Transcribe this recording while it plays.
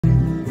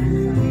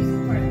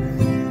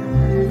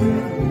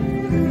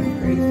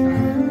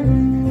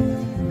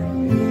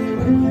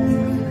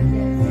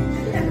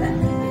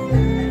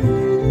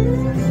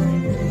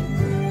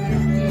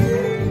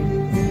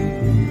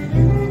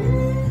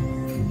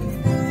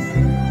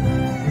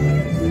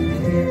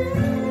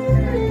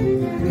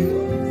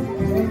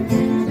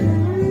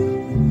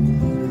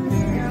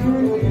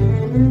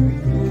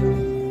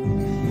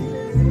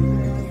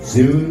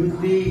Soon the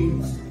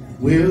leaves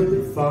will be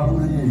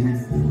falling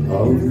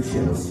over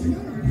Chelsea,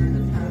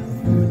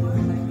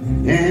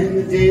 and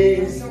the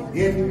days will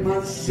get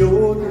much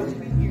shorter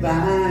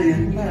by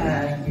and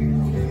by.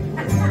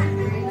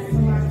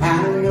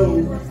 I know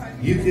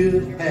you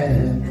could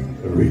have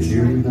a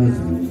richer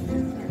husband,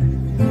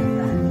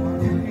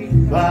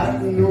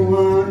 but no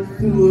one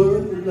who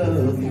would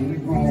love you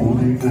more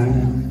than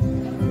mine.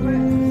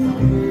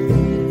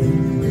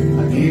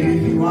 I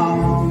give you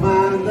all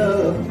my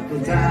love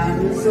till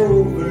time is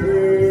over.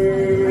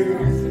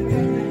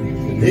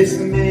 This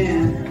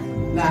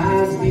man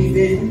lies deep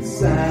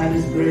inside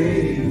his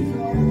grave.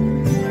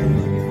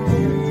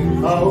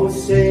 Oh,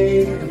 say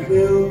it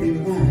will be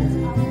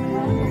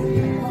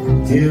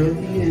mine till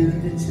the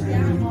end of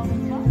time.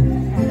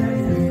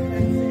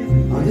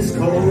 On this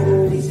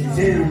cold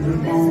September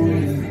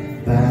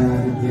morning by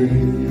the bay.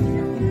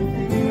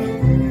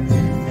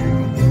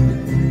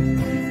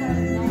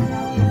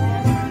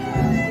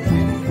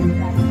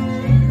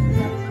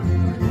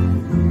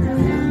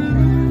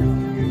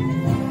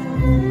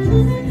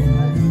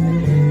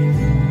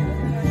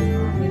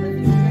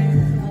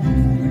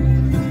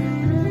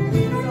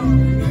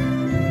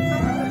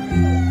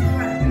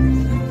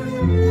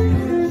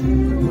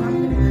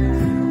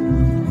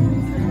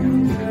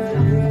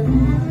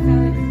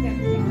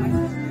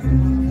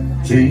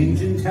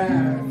 Changing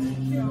tires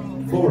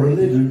for a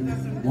living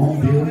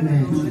won't build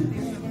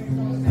mansions,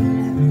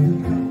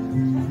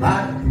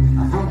 like a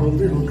humble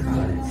little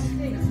cottage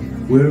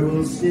where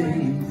we'll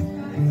stay.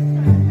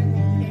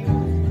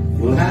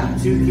 We'll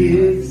have 2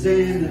 kids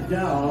and a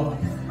dog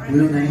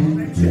we'll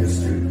name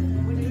Chester.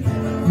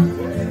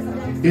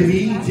 He'll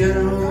be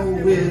gentle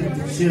with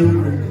the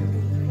children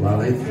while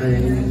they play.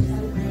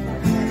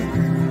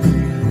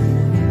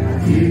 I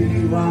give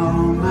you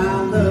all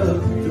my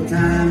love till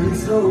time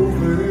is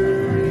over.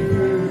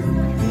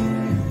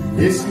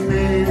 This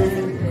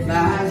man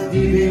lies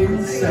deep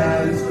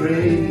inside his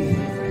grave.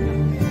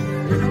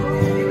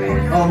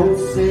 Oh,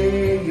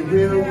 say you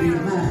will be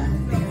mine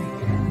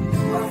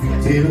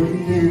till the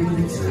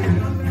end of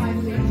time.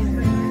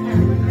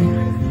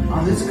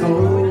 On this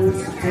cold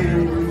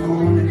September